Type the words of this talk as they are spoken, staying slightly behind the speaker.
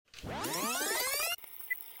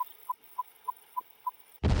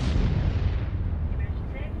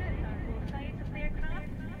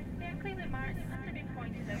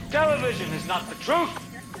Television is not the truth.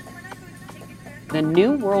 The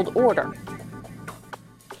New World Order.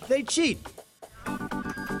 They cheat.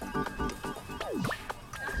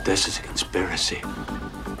 This is a conspiracy.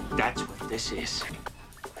 That's what this is.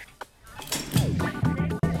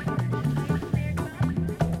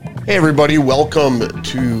 Hey everybody, welcome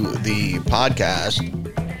to the podcast.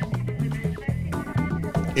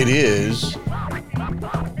 It is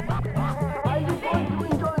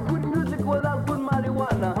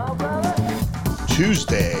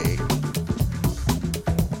Tuesday,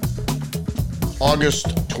 August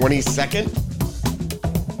 22nd.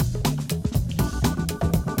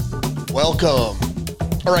 Welcome.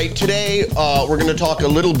 All right, today we're going to talk a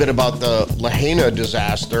little bit about the Lahaina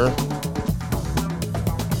disaster.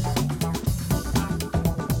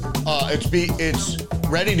 It's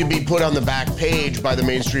ready to be put on the back page by the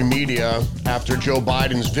mainstream media after Joe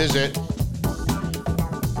Biden's visit,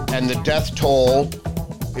 and the death toll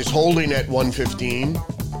is holding at 115.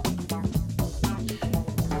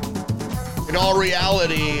 In all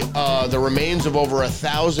reality, the remains of over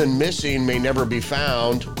 1,000 missing may never be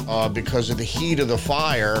found because of the heat of the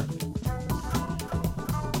fire.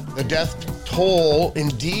 The death toll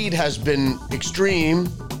indeed has been extreme,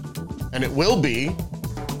 and it will be.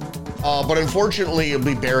 But unfortunately, it'll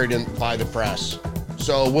be buried by the press.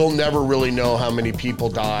 So we'll never really know how many people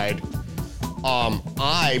died.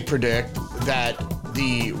 I predict that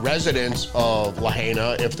the residents of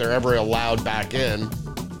Lahaina, if they're ever allowed back in,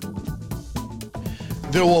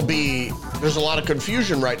 there's a lot of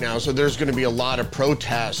confusion right now. So there's going to be a lot of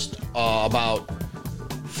protest about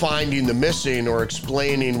finding the missing or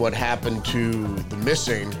explaining what happened to the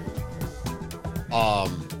missing.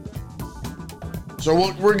 So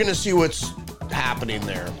we're going to see what's happening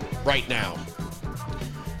there right now.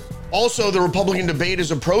 Also, the Republican debate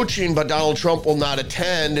is approaching, but Donald Trump will not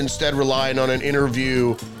attend, instead relying on an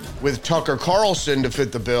interview with Tucker Carlson to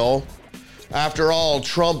fit the bill. After all,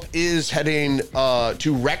 Trump is heading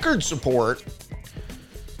to record support,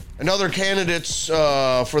 and other candidates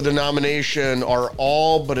for the nomination are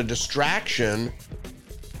all but a distraction.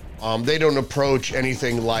 They don't approach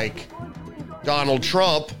anything like Donald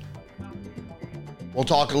Trump. We'll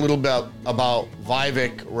talk a little bit about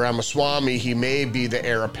Vivek Ramaswamy. He may be the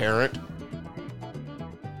heir apparent.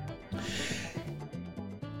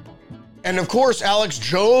 And of course, Alex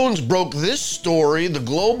Jones broke this story. The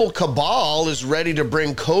global cabal is ready to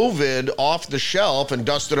bring COVID off the shelf and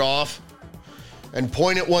dust it off and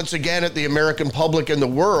point it once again at the American public and the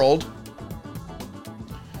world.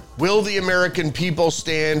 Will the American people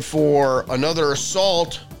stand for another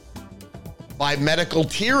assault by medical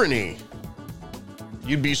tyranny?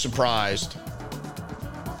 You'd be surprised.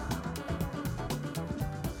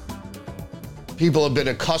 People have been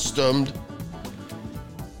accustomed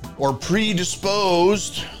or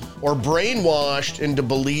predisposed or brainwashed into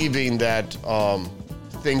believing that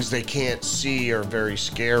things they can't see are very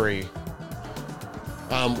scary.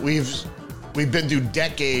 We've been through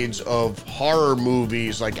decades of horror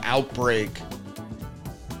movies like Outbreak,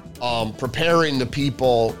 preparing the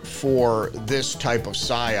people for this type of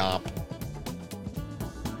psyop.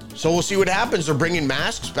 So we'll see what happens. They're bringing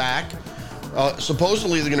masks back.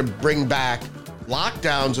 Supposedly they're going to bring back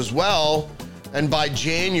lockdowns as well. And by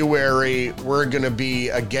January, we're going to be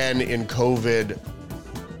again in COVID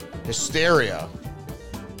hysteria.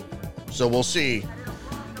 So we'll see.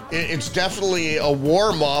 It's definitely a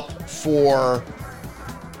warm-up for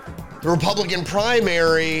the Republican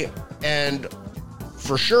primary, and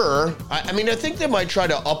for sure, I mean, I think they might try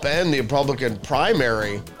to upend the Republican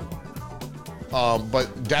primary,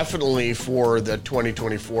 but definitely for the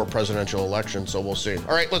 2024 presidential election, so we'll see.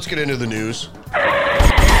 All right, let's get into the news.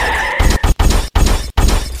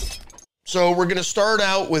 So we're going to start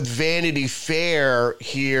out with Vanity Fair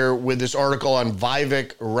here with this article on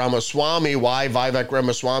Vivek Ramaswamy, why Vivek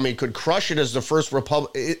Ramaswamy could crush it at the first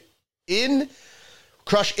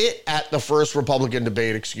Republican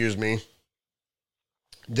debate, excuse me.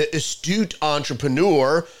 The astute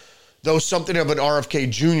entrepreneur, though something of an RFK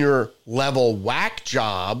Jr. level whack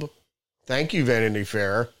job. Thank you, Vanity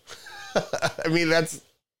Fair. I mean, that's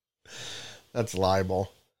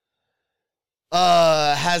libel.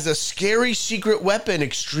 Has a scary secret weapon,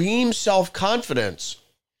 extreme self-confidence.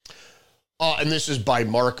 And this is by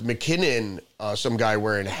Mark McKinnon, some guy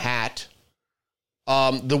wearing a hat.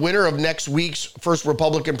 The winner of next week's first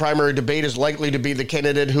Republican primary debate is likely to be the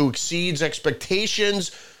candidate who exceeds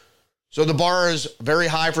expectations. So the bar is very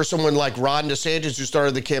high for someone like Ron DeSantis, who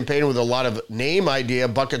started the campaign with a lot of name idea,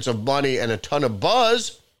 buckets of money, and a ton of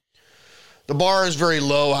buzz. The bar is very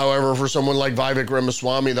low, however, for someone like Vivek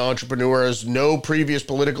Ramaswamy. The entrepreneur has no previous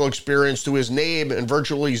political experience to his name and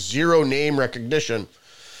virtually zero name recognition.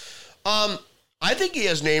 I think he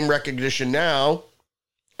has name recognition now,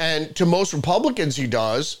 and to most Republicans he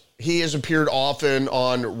does. He has appeared often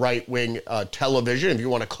on right-wing television, if you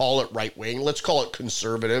want to call it right-wing. Let's call it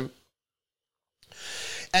conservative.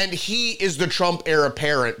 And he is the Trump heir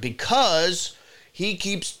apparent because he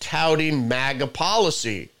keeps touting MAGA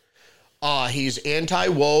policy. He's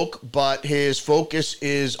anti-woke, but his focus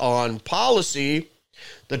is on policy,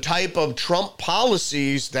 the type of Trump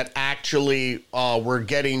policies that actually were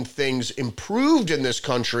getting things improved in this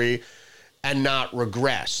country and not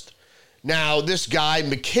regressed. Now, this guy,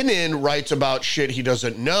 McKinnon, writes about shit he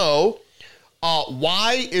doesn't know.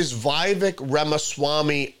 Why is Vivek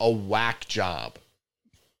Ramaswamy a whack job?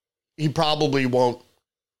 He probably won't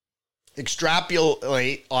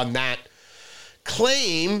extrapolate on that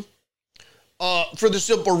claim. For the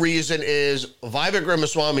simple reason is Vivek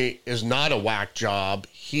Ramaswamy is not a whack job.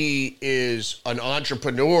 He is an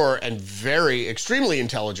entrepreneur and extremely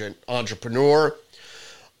intelligent entrepreneur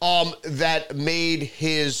that made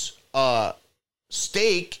his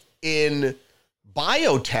stake in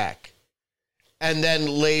biotech and then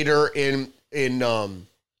later in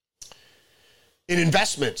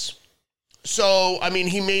investments. So, I mean,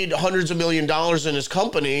 he made hundreds of $millions in his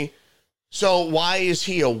company. So why is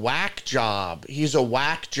he a whack job? He's a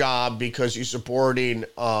whack job because he's supporting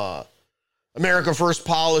America First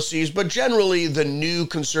policies, but generally the new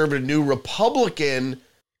conservative, new Republican,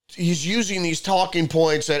 he's using these talking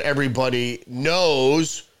points that everybody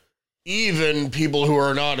knows. Even people who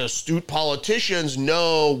are not astute politicians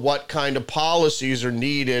know what kind of policies are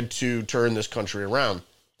needed to turn this country around.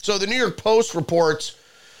 So the New York Post reports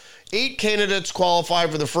 8 candidates qualify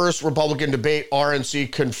for the first Republican debate,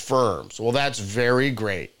 RNC confirms. Well, that's very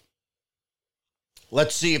great.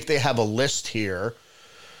 Let's see if they have a list here.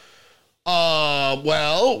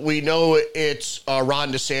 Well, we know it's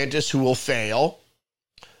Ron DeSantis who will fail.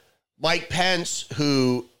 Mike Pence,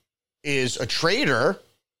 who is a traitor.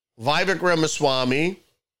 Vivek Ramaswamy.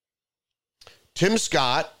 Tim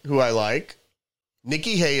Scott, who I like.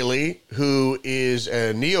 Nikki Haley, who is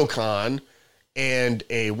a neocon and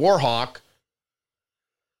a war hawk.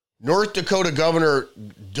 North Dakota Governor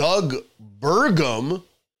Doug Burgum,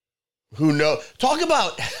 talk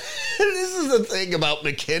about, this is the thing about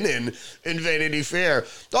McKinnon in Vanity Fair.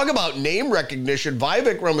 Talk about name recognition.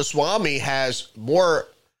 Vivek Ramaswamy has more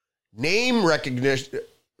name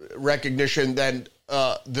recognition than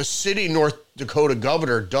the city North Dakota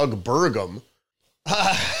Governor Doug Burgum.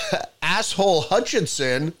 Asshole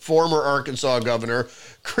Hutchinson, former Arkansas governor.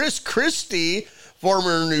 Chris Christie,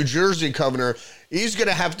 former New Jersey governor. He's going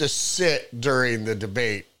to have to sit during the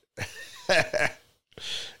debate.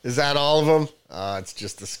 Is that all of them? It's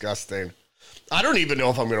just disgusting. I don't even know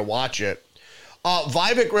if I'm going to watch it.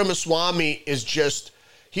 Vivek Ramaswamy is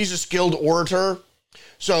he's a skilled orator,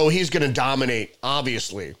 so he's going to dominate,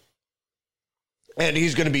 obviously. And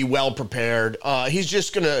he's going to be well prepared.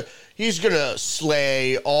 He's going to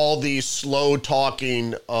slay all these slow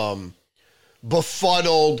talking,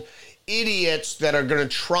 befuddled idiots that are going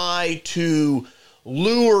to try to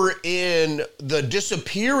lure in the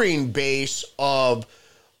disappearing base of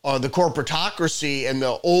the corporatocracy and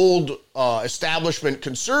the old establishment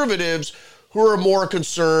conservatives who are more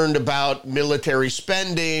concerned about military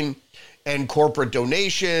spending and corporate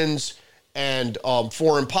donations and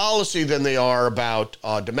foreign policy than they are about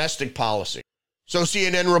domestic policy. So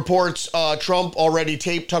CNN reports Trump already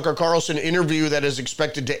taped Tucker Carlson interview that is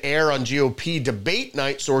expected to air on GOP debate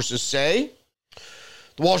night, sources say.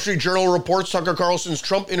 The Wall Street Journal reports Tucker Carlson's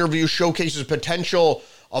Trump interview showcases potential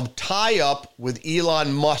of tie-up with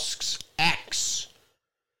Elon Musk's X.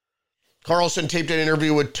 Carlson taped an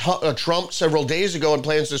interview with Trump several days ago and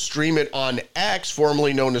plans to stream it on X,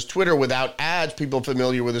 formerly known as Twitter, without ads. People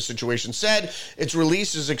familiar with the situation said its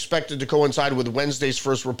release is expected to coincide with Wednesday's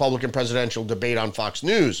first Republican presidential debate on Fox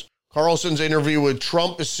News. Carlson's interview with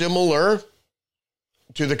Trump is similar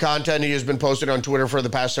to the content he has been posting on Twitter for the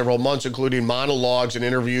past several months, including monologues and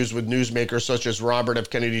interviews with newsmakers such as Robert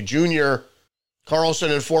F. Kennedy Jr.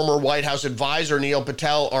 Carlson and former White House advisor Neil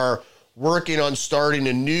Patel are working on starting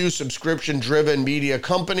a new subscription-driven media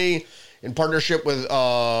company in partnership with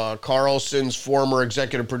Carlson's former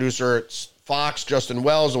executive producer at Fox, Justin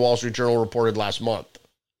Wells, the Wall Street Journal reported last month.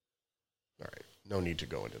 All right, no need to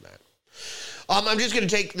go into that. I'm just going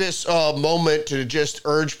to take this moment to just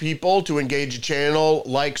urge people to engage the channel,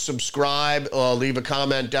 like, subscribe, leave a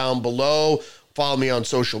comment down below, follow me on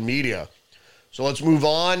social media. So let's move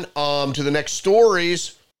on to the next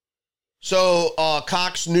stories. So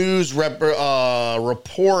Cox News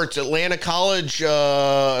reports Atlanta College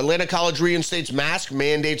reinstates mask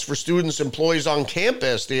mandates for students, employees on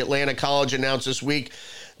campus. The Atlanta College announced this week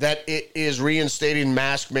that it is reinstating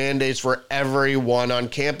mask mandates for everyone on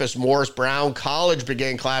campus. Morris Brown College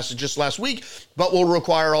began classes just last week, but will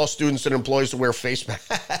require all students and employees to wear face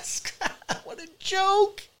masks. What a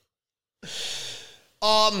joke.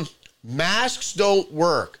 Masks don't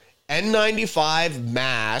work. N95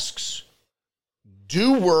 masks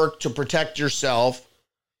do work to protect yourself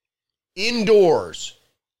indoors.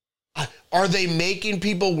 Are they making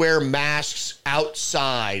people wear masks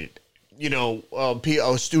outside? You know,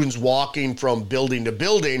 students walking from building to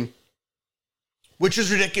building, which is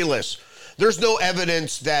ridiculous. There's no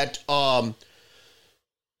evidence that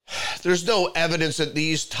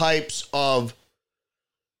these types of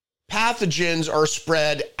pathogens are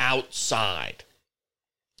spread outside.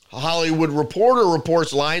 A Hollywood Reporter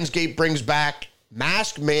reports Lionsgate brings back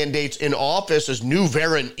mask mandates in office as new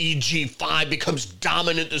variant EG5 becomes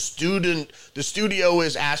dominant. The studio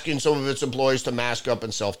is asking some of its employees to mask up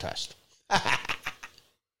and self-test.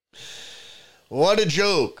 What a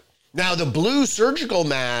joke. Now, the blue surgical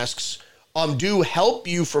masks do help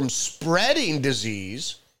you from spreading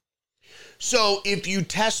disease. So if you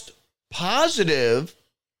test positive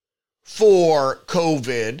for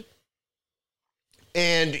COVID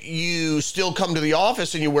and you still come to the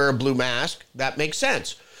office and you wear a blue mask, that makes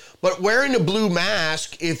sense. But wearing a blue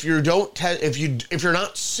mask if you're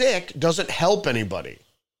not sick doesn't help anybody.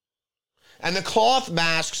 And the cloth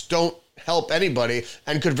masks don't help anybody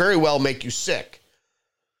and could very well make you sick.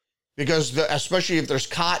 Because especially if there's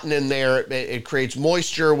cotton in there, it creates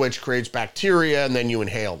moisture, which creates bacteria, and then you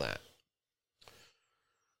inhale that.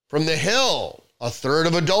 From The Hill, a third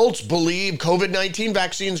of adults believe COVID-19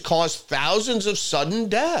 vaccines cause thousands of sudden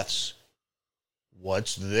deaths.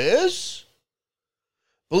 What's this?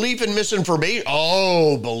 Belief in misinformation.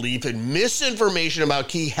 Belief in misinformation about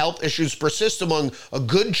key health issues persists among a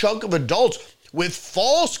good chunk of adults with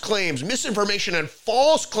false claims, misinformation and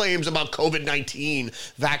false claims about COVID-19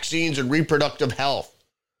 vaccines and reproductive health.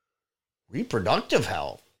 Reproductive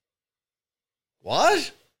health?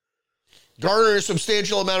 What? Garner a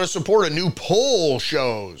substantial amount of support, a new poll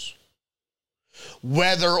shows.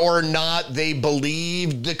 Whether or not they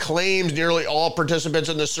believed the claims, nearly all participants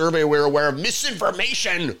in the survey were aware of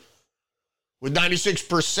misinformation, with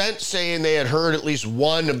 96% saying they had heard at least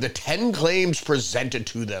one of the 10 claims presented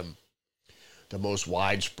to them. The most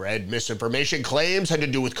widespread misinformation claims had to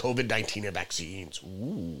do with COVID-19 and vaccines.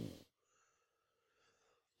 Ooh.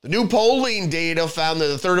 The new polling data found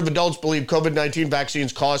that a third of adults believe COVID-19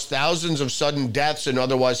 vaccines cause thousands of sudden deaths in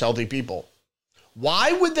otherwise healthy people.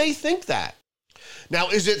 Why would they think that? Now,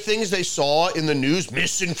 is it things they saw in the news,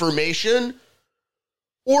 misinformation?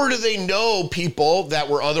 Or do they know people that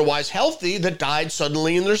were otherwise healthy that died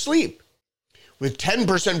suddenly in their sleep? With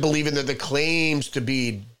 10% believing that the claims to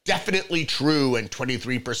be definitely true and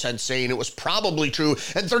 23% saying it was probably true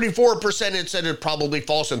and 34% it said it probably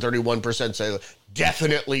false and 31% say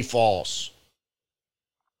definitely false.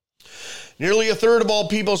 Nearly a third of all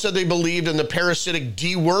people said they believed in the parasitic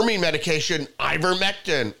deworming medication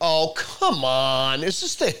ivermectin. Oh, come on. Is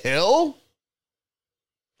this The Hill?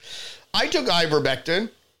 I took ivermectin,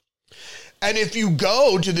 and if you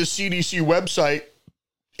go to the CDC website,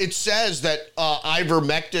 it says that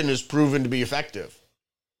ivermectin is proven to be effective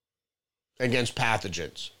against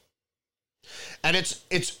pathogens. And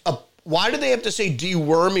why do they have to say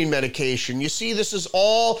deworming medication? You see, this is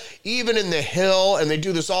all, even in The Hill, and they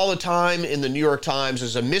do this all the time in the New York Times,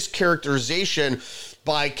 is a mischaracterization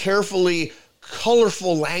by carefully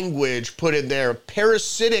colorful language put in there.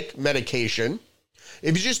 Parasitic medication.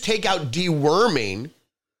 If you just take out deworming,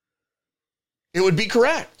 it would be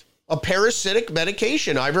correct. A parasitic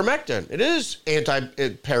medication, ivermectin. It is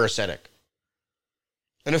anti-parasitic.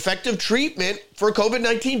 An effective treatment for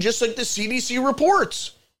COVID-19, just like the CDC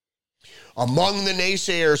reports. Among the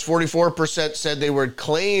naysayers, 44% said they would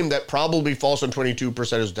claim that probably false and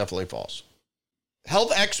 22% is definitely false.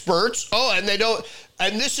 Health experts, and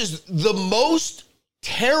this is the most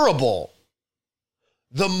terrible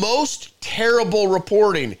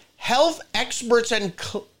reporting. Health experts and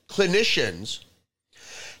clinicians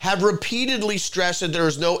have repeatedly stressed that there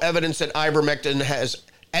is no evidence that ivermectin has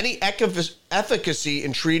any efficacy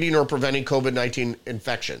in treating or preventing COVID-19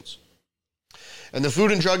 infections. And the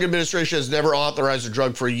Food and Drug Administration has never authorized a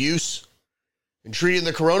drug for use in treating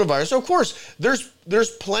the coronavirus. So of course, there's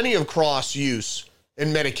plenty of cross use in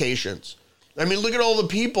medications. I mean, look at all the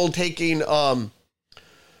people taking,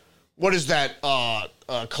 what is that?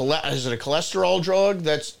 Is it a cholesterol drug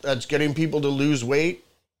that's getting people to lose weight?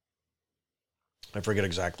 I forget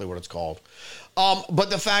exactly what it's called. But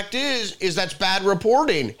the fact is that's bad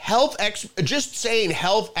reporting. Just saying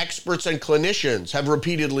health experts and clinicians have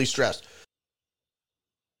repeatedly stressed.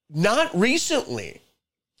 Not recently,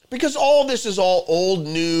 because all this is all old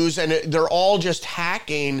news and they're all just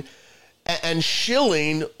hacking and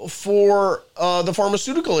shilling for the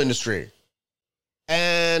pharmaceutical industry.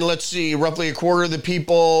 And let's see, roughly a quarter of the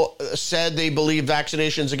people said they believe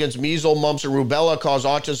vaccinations against measles, mumps, and rubella cause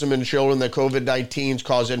autism in children, that COVID-19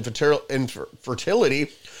 cause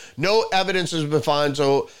infertility. No evidence has been found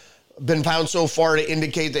so far to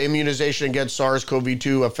indicate the immunization against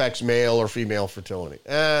SARS-CoV-2 affects male or female fertility.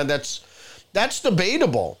 And that's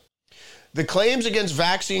debatable. The claims against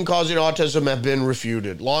vaccine causing autism have been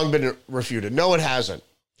refuted, long been refuted. No, it hasn't.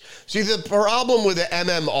 See, the problem with the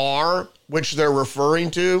MMR, which they're referring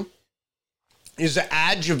to, is the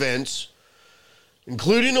adjuvants,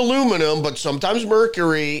 including aluminum, but sometimes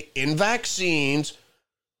mercury, in vaccines.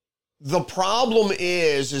 The problem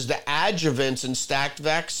is the adjuvants in stacked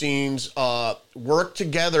vaccines work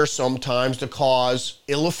together sometimes to cause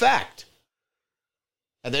ill effect.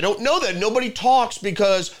 And they don't know that. Nobody talks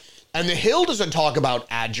because, and the Hill doesn't talk about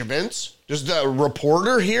adjuvants. Does the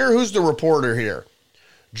reporter here? Who's the reporter here?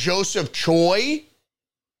 Joseph Choi?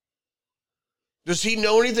 Does he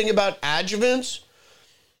know anything about adjuvants?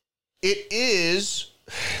 It's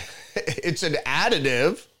an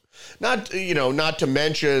additive, not to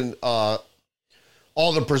mention all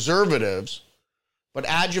the preservatives, but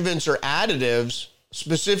adjuvants are additives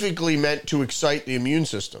specifically meant to excite the immune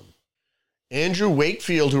system. Andrew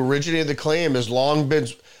Wakefield, who originated the claim, has long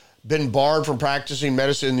been barred from practicing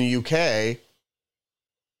medicine in the UK.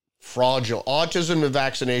 Fraudulent. Autism and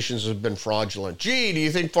vaccinations have been fraudulent. Gee, do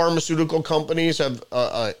you think pharmaceutical companies have...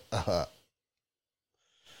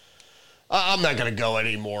 I'm not going to go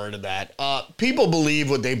any more into that. People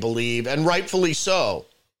believe what they believe, and rightfully so.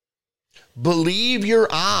 Believe your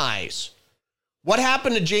eyes. What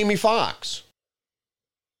happened to Jamie Foxx?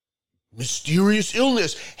 Mysterious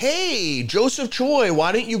illness. Hey, Joseph Choi,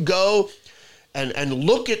 why don't you go and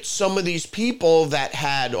look at some of these people that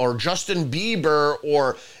had, or Justin Bieber,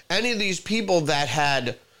 or any of these people that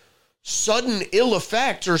had sudden ill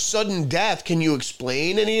effects or sudden death. Can you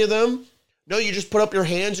explain any of them? No, you just put up your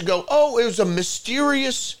hands and go, oh, it was a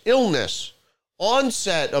mysterious illness,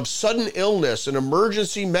 onset of sudden illness, an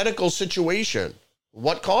emergency medical situation.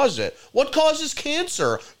 What caused it? What causes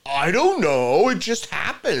cancer? I don't know. It just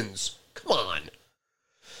happens. Come on.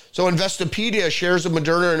 So Investopedia shares of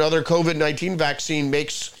Moderna and other COVID-19 vaccine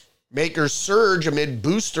makers surge amid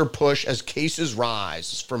booster push as cases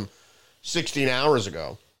rise. It's from 16 hours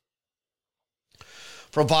ago.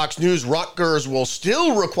 From Fox News, Rutgers will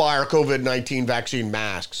still require COVID-19 vaccine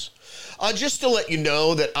masks. Just to let you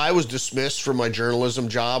know that I was dismissed from my journalism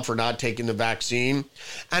job for not taking the vaccine.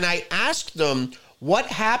 And I asked them, what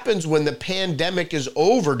happens when the pandemic is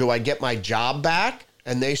over? Do I get my job back?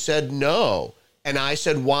 And they said no. And I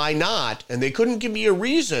said, why not? And they couldn't give me a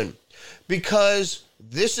reason, because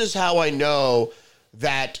this is how I know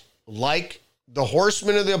that, like the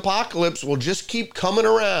horsemen of the apocalypse, will just keep coming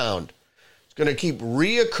around. It's going to keep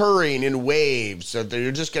reoccurring in waves, that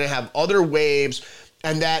they're just going to have other waves,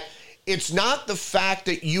 and that it's not the fact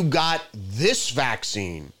that you got this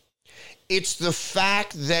vaccine. It's the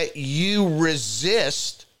fact that you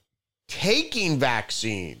resist taking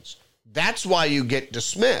vaccines. That's why you get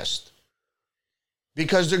dismissed.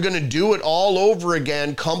 Because they're going to do it all over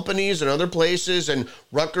again, companies and other places, and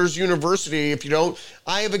Rutgers University. If you don't,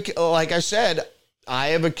 like I said, I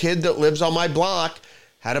have a kid that lives on my block,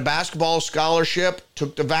 had a basketball scholarship,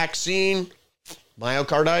 took the vaccine,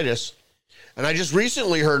 myocarditis. And I just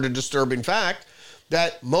recently heard a disturbing fact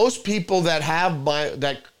that most people that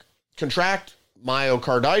that contract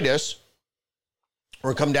myocarditis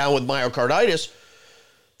or come down with myocarditis,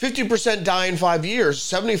 50% die in 5 years,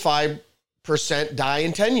 75% die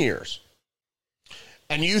in 10 years.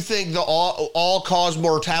 And you think the all-cause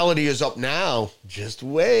mortality is up now. Just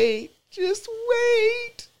wait.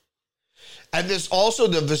 And this also,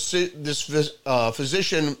 this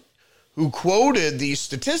physician who quoted these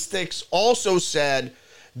statistics also said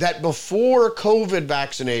that before COVID,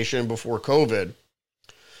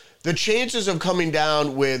 the chances of coming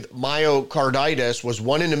down with myocarditis was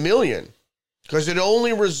 1 in a million, because it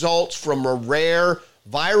only results from a rare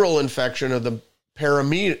viral infection of the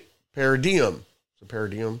peridium,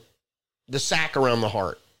 the sac around the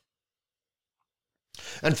heart.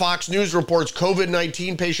 And Fox News reports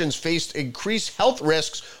COVID-19 patients faced increased health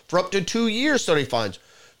risks for up to 2 years, study finds.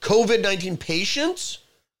 COVID-19 patients?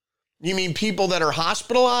 You mean people that are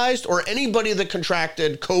hospitalized, or anybody that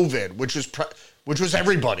contracted COVID, which was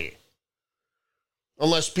everybody?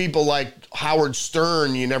 Unless people like Howard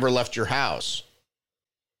Stern, you never left your house.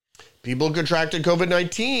 People who contracted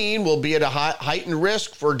COVID-19 will be at a heightened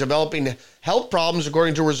risk for developing health problems,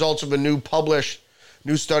 according to results of a new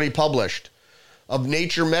study published. Of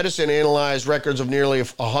Nature Medicine analyzed records of nearly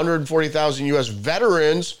 140,000 U.S.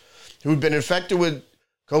 veterans who'd been infected with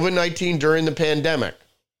COVID-19 during the pandemic.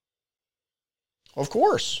 Of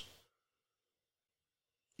course.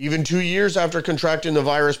 Even 2 years after contracting the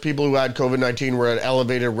virus, people who had COVID-19 were at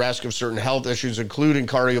elevated risk of certain health issues, including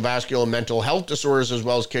cardiovascular and mental health disorders, as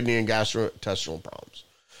well as kidney and gastrointestinal problems.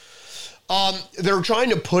 They're trying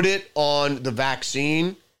to put it on the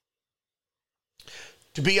vaccine.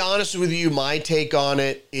 To be honest with you, my take on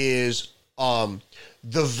it is the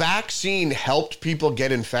vaccine helped people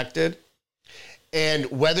get infected. And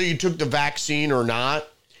whether you took the vaccine or not,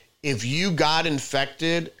 if you got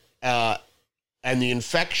infected, and the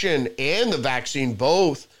infection and the vaccine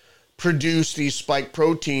both produce these spike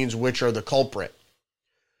proteins, which are the culprit.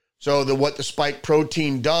 So what the spike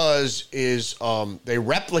protein does is they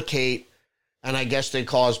replicate, and I guess they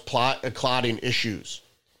cause clotting issues.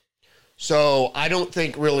 So I don't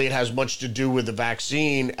think really it has much to do with the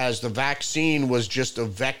vaccine, as the vaccine was just a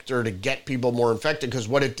vector to get people more infected, because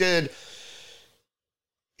what it did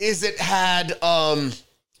is it had...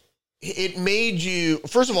 it made you,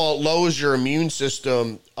 first of all, it lowers your immune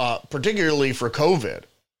system, particularly for COVID,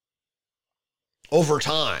 over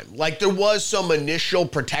time. Like, there was some initial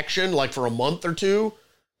protection, like for a month or two.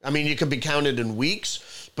 I mean, you could be counted in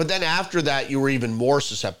weeks, but then after that, you were even more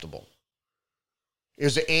susceptible. It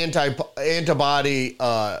was an antibody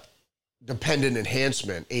dependent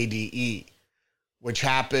enhancement, ADE, which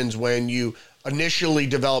happens when you initially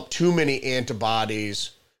develop too many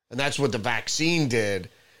antibodies, and that's what the vaccine did.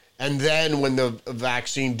 And then when the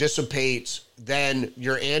vaccine dissipates, then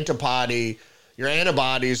your antibodies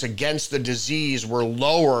against the disease were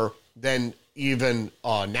lower than even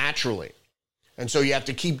naturally. And so you have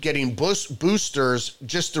to keep getting boosters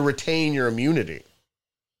just to retain your immunity.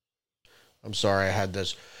 I'm sorry, I had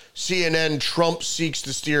this. CNN, Trump seeks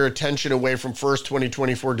to steer attention away from first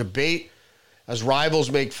 2024 debate as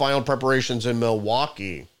rivals make final preparations in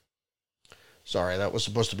Milwaukee. Sorry, that was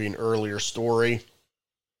supposed to be an earlier story.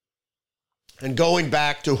 And going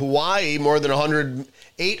back to Hawaii, more than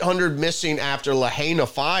 800 missing after Lahaina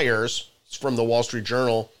fires. It's from the Wall Street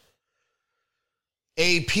Journal.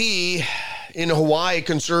 AP in Hawaii,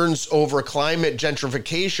 concerns over climate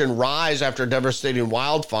gentrification rise after devastating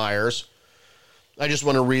wildfires. I just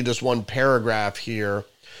want to read this one paragraph here.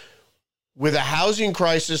 With a housing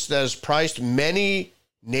crisis that has priced many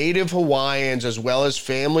Native Hawaiians as well as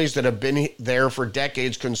families that have been there for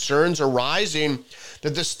decades, concerns are rising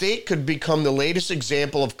that the state could become the latest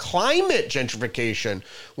example of climate gentrification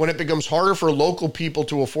when it becomes harder for local people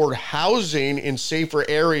to afford housing in safer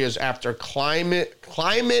areas after climate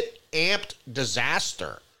amped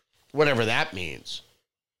disaster, whatever that means.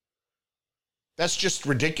 That's just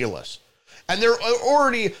ridiculous. And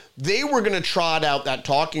they were going to trot out that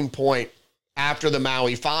talking point after the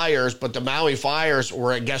Maui fires, but the Maui fires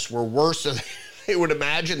were worse than they would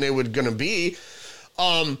imagine they were going to be.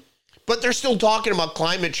 But they're still talking about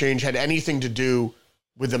climate change had anything to do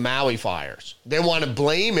with the Maui fires. They want to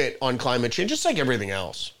blame it on climate change, just like everything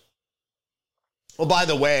else. Well, by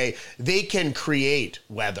the way, they can create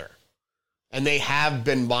weather, and they have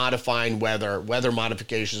been modifying weather. Weather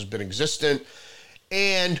modification has been existent,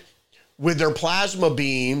 and with their plasma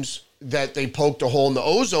beams that they poked a hole in the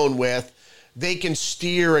ozone with, they can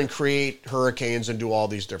steer and create hurricanes and do all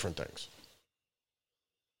these different things.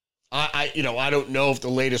 I don't know if the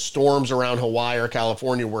latest storms around Hawaii or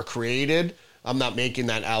California were created. I'm not making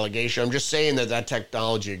that allegation. I'm just saying that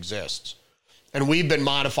technology exists. And we've been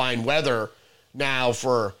modifying weather now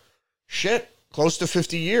for close to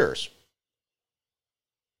 50 years.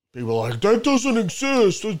 People are like, that doesn't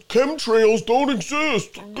exist. The chemtrails don't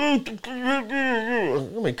exist.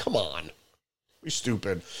 I mean, come on. Be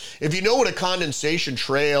stupid. If you know what a condensation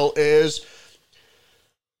trail is,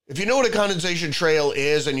 and you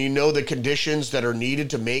know the conditions that are needed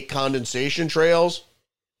to make condensation trails,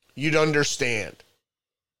 you'd understand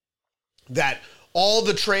that all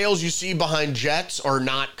the trails you see behind jets are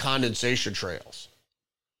not condensation trails.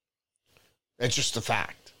 It's just a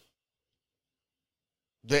fact.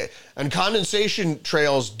 And condensation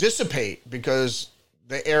trails dissipate because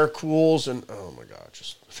the air cools and, oh my God,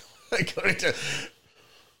 just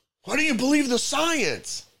why do you believe the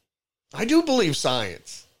science? I do believe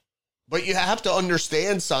science, but you have to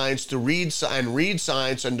understand science to read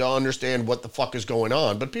science and to understand what the fuck is going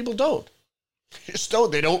on. But people don't. They just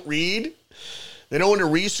don't. They don't read. They don't want to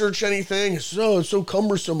research anything. It's so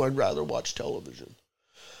cumbersome. I'd rather watch television.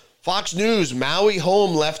 Fox News, Maui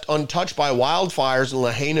home left untouched by wildfires in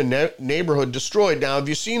Lahaina neighborhood destroyed. Now, have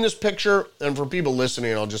you seen this picture? And for people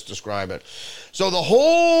listening, I'll just describe it. So the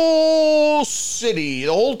whole city,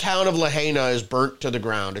 the whole town of Lahaina is burnt to the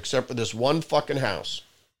ground, except for this one fucking house.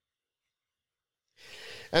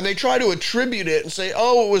 And they try to attribute it and say,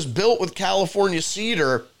 oh, it was built with California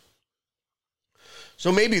cedar.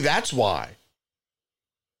 So maybe that's why.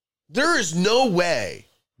 There is no way,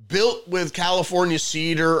 built with California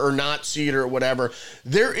cedar or not cedar or whatever,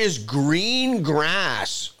 there is green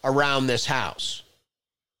grass around this house.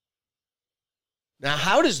 Now,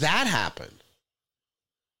 how does that happen?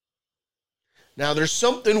 Now, there's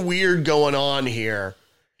something weird going on here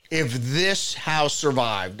if this house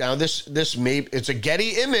survived. Now, this may, it's a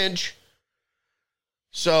Getty image,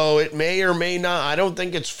 so it may or may not. I don't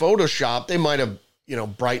think it's Photoshopped. They might have,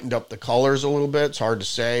 brightened up the colors a little bit. It's hard to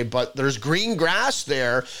say, but there's green grass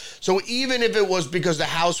there. So even if it was because the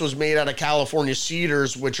house was made out of California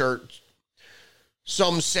cedars, which are,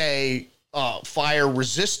 some say, fire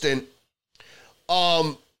resistant,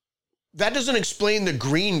 that doesn't explain the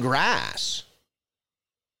green grass.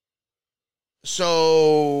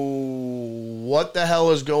 So what the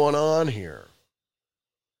hell is going on here?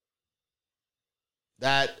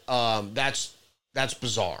 That's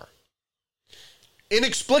bizarre.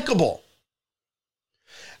 Inexplicable.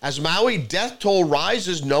 As Maui death toll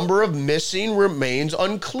rises, number of missing remains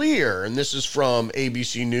unclear. And this is from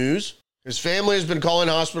ABC News. His family has been calling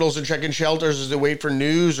hospitals and checking shelters as they wait for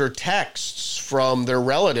news or texts from their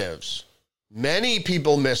relatives. Many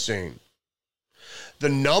people missing.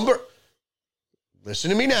 Listen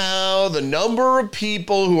to me now. The number of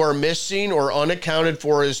people who are missing or unaccounted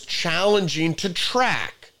for is challenging to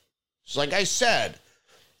track. It's like I said,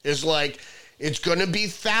 it's going to be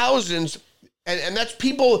thousands. And that's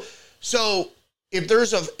people. So if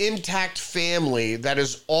there's an intact family that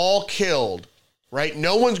is all killed, right?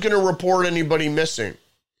 No one's going to report anybody missing.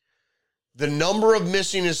 The number of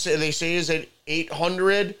missing is, they say, is at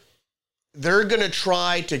 800. They're going to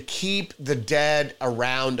try to keep the dead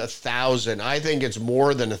around 1,000. I think it's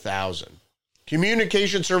more than 1,000.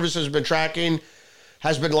 Communication services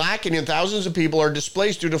has been lacking, and thousands of people are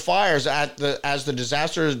displaced due to fires. As the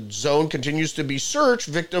disaster zone continues to be searched,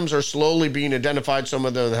 victims are slowly being identified. Some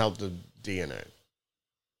of them with the help of DNA.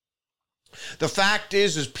 The fact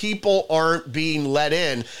is people aren't being let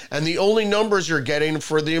in, and the only numbers you're getting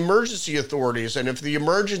for the emergency authorities. And if the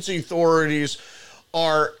emergency authorities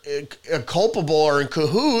are culpable or in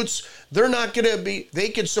cahoots, they're not going to be, they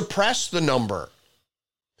could suppress the number.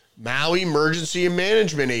 Maui Emergency and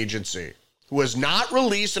Management Agency, who has not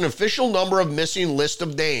released an official number of missing list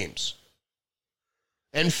of names.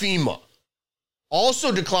 And FEMA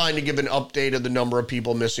also declined to give an update of the number of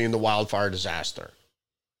people missing in the wildfire disaster.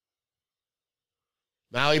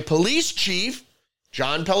 Maui Police Chief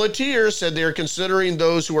John Pelletier said they are considering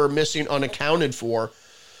those who are missing unaccounted for.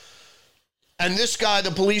 And this guy,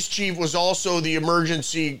 the police chief, was also the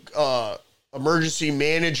emergency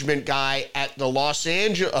management guy at the Las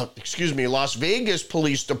Vegas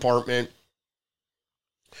Police Department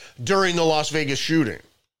during the Las Vegas shooting.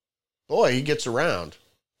 Boy, he gets around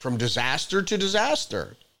from disaster to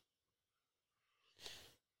disaster.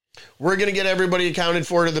 We're going to get everybody accounted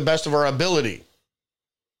for to the best of our ability.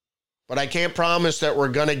 But I can't promise that we're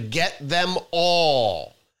going to get them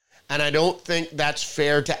all. And I don't think that's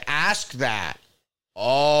fair to ask that.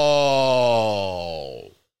 Oh,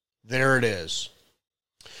 there it is.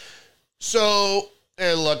 So,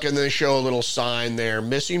 and look, and they show a little sign there.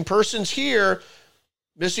 Missing persons here.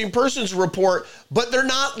 Missing persons report. But they're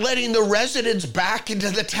not letting the residents back into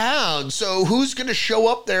the town. So who's going to show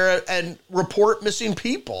up there and report missing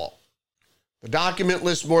people? The document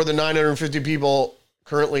lists more than 950 people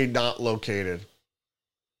currently not located.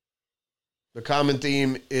 The common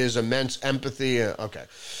theme is immense empathy. Okay.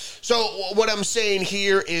 So what I'm saying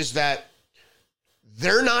here is that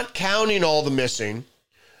they're not counting all the missing.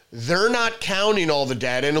 They're not counting all the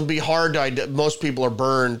dead. And it'll be hard to, most people are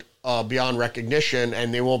burned beyond recognition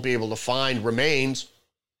and they won't be able to find remains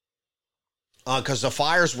because the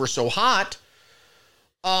fires were so hot.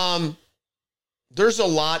 There's a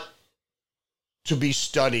lot to be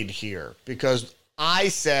studied here because I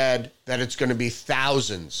said that it's going to be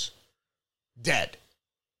thousands dead.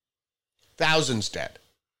 Thousands dead.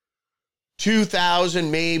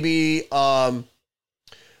 2,000 maybe. I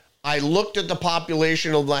looked at the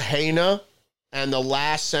population of Lahaina, and the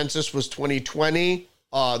last census was 2020.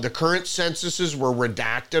 The current censuses were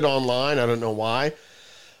redacted online. I don't know why.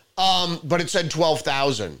 But it said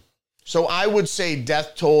 12,000. So I would say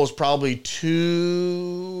death toll is probably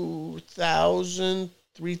 2,000,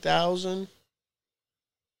 3,000.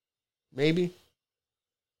 maybe.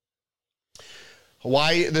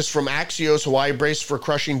 Hawaii, this from Axios, Hawaii braced for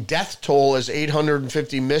crushing death toll as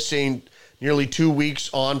 850 missing nearly 2 weeks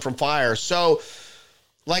on from fire. So,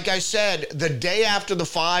 like I said, the day after the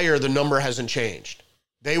fire, the number hasn't changed.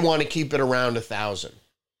 They want to keep it around 1,000.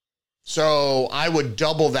 So I would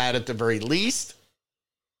double that at the very least.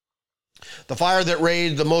 The fire that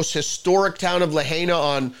raged the most historic town of Lahaina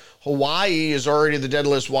on Hawaii is already the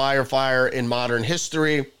deadliest wildfire in modern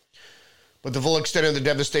history, but the full extent of the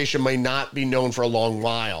devastation may not be known for a long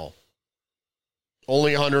while.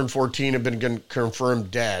 Only 114 have been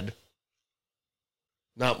confirmed dead.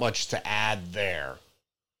 Not much to add there.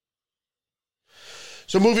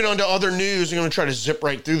 So moving on to other news, I'm going to try to zip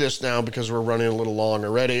right through this now because we're running a little long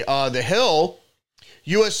already. The Hill,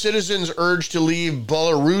 U.S. citizens urged to leave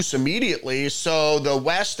Belarus immediately. So the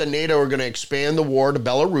West and NATO are going to expand the war to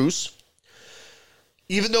Belarus.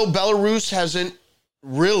 Even though Belarus hasn't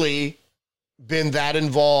really been that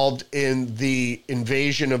involved in the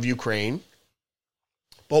invasion of Ukraine.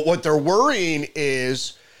 But what they're worrying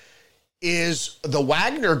is the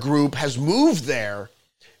Wagner group has moved there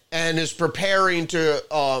and is preparing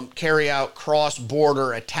to carry out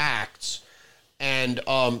cross-border attacks. And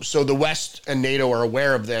so the West and NATO are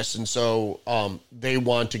aware of this, and so they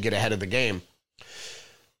want to get ahead of the game.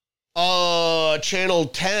 Channel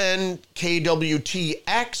 10,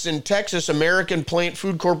 KWTX in Texas, American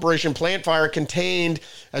Food Corporation plant fire contained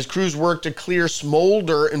as crews work to clear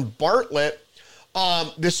smolder in Bartlett.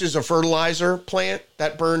 This is a fertilizer plant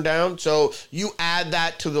that burned down. So you add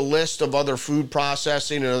that to the list of other food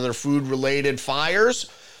processing and other food-related fires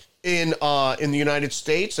in the United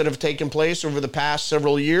States that have taken place over the past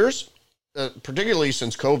several years, particularly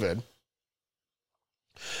since COVID.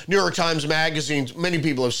 New York Times Magazine, many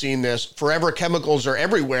people have seen this. Forever chemicals are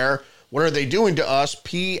everywhere. What are they doing to us?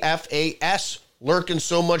 PFAS, lurking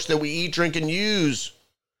so much that we eat, drink, and use.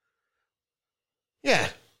 Yeah.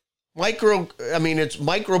 It's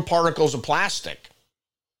microparticles of plastic.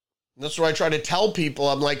 And that's what I try to tell people.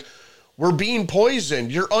 I'm like, we're being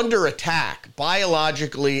poisoned. You're under attack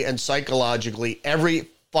biologically and psychologically every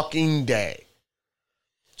fucking day.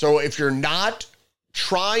 So if you're not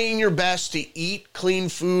trying your best to eat clean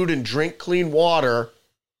food and drink clean water,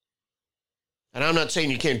 and I'm not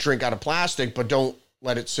saying you can't drink out of plastic, but don't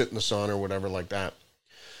let it sit in the sun or whatever like that.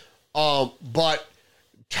 But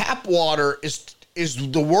tap water is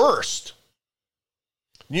the worst.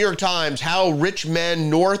 New York Times, how rich men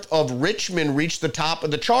north of Richmond reached the top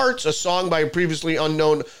of the charts. A song by a previously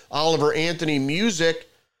unknown Oliver Anthony Music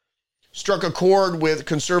struck a chord with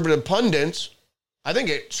conservative pundits. I think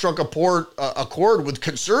it struck a chord with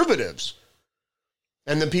conservatives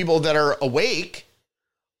and the people that are awake,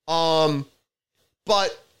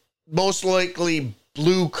 but most likely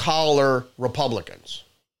blue-collar Republicans,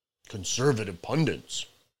 conservative pundits.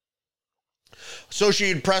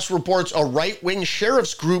 Associated Press reports a right-wing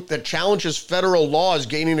sheriff's group that challenges federal laws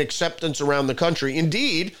gaining acceptance around the country.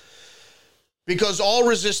 Indeed, because all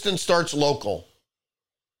resistance starts local.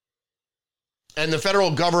 And the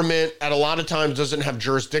federal government at a lot of times doesn't have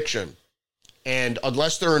jurisdiction. And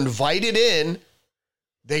unless they're invited in,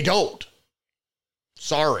 they don't.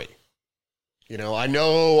 Sorry. I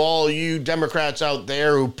know all you Democrats out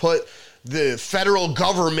there who put the federal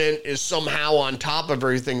government is somehow on top of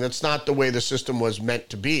everything. That's not the way the system was meant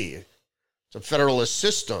to be. It's a federalist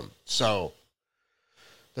system. So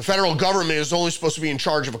the federal government is only supposed to be in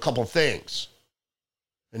charge of a couple things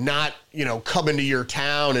and not, coming to your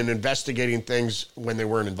town and investigating things when they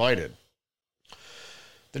weren't invited.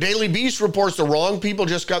 The Daily Beast reports the wrong people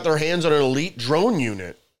just got their hands on an elite drone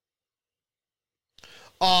unit.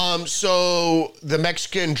 So the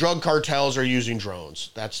Mexican drug cartels are using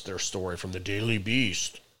drones. That's their story from the Daily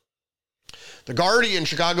Beast. The Guardian,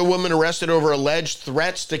 Chicago woman arrested over alleged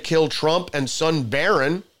threats to kill Trump and son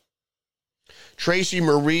Barron. Tracy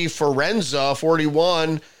Marie Forenza,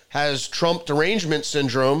 41, has Trump derangement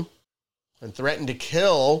syndrome and threatened to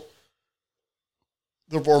kill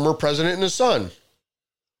the former president and his son.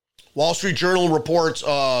 Wall Street Journal reports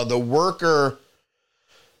the worker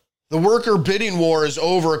bidding war is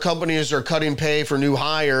over. Companies are cutting pay for new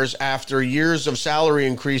hires after years of salary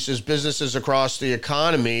increases. Businesses across the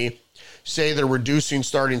economy say they're reducing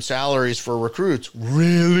starting salaries for recruits.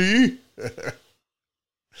 Really?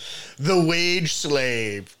 The wage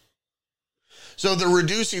slave. So they're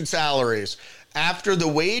reducing salaries after the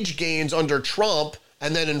wage gains under Trump,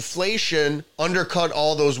 and then inflation undercut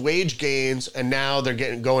all those wage gains, and now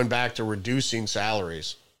they're going back to reducing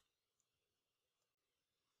salaries.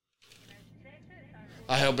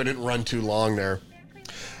 I hope it didn't run too long there.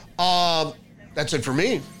 That's it for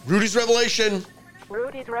me. Rudy's Revelation.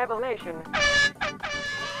 Rudy's Revelation.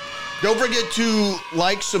 Don't forget to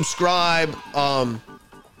like, subscribe,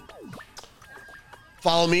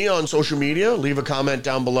 follow me on social media, leave a comment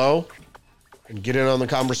down below, and get in on the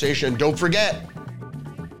conversation. Don't forget,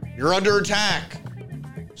 you're under attack.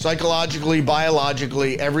 Psychologically,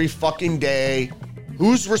 biologically, every fucking day.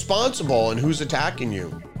 Who's responsible and who's attacking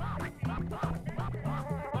you?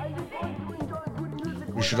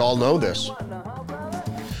 We should all know this.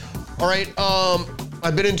 All right,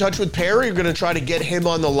 I've been in touch with Perry. We're gonna try to get him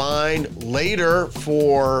on the line later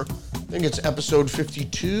for, I think it's episode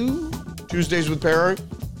 52, Tuesdays with Perry.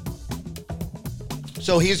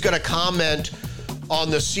 So he's gonna comment on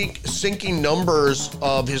the sinking numbers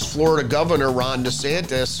of his Florida governor, Ron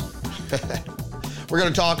DeSantis. We're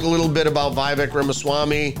gonna talk a little bit about Vivek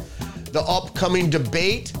Ramaswamy, the upcoming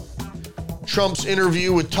debate, Trump's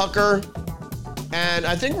interview with Tucker, and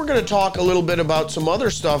I think we're gonna talk a little bit about some other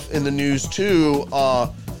stuff in the news too,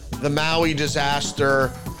 the Maui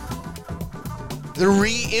disaster, the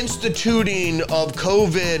reinstituting of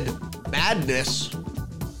COVID madness,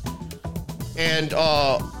 and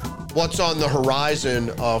what's on the horizon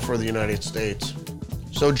for the United States.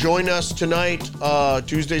 So join us tonight,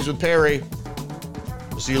 Tuesdays with Perry.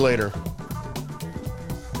 We'll see you later.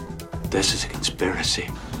 This is a conspiracy.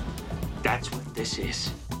 That's what this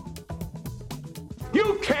is.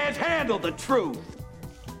 You can't handle the truth.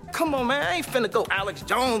 Come on, man. I ain't finna go Alex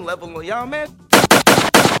Jones level on y'all, man.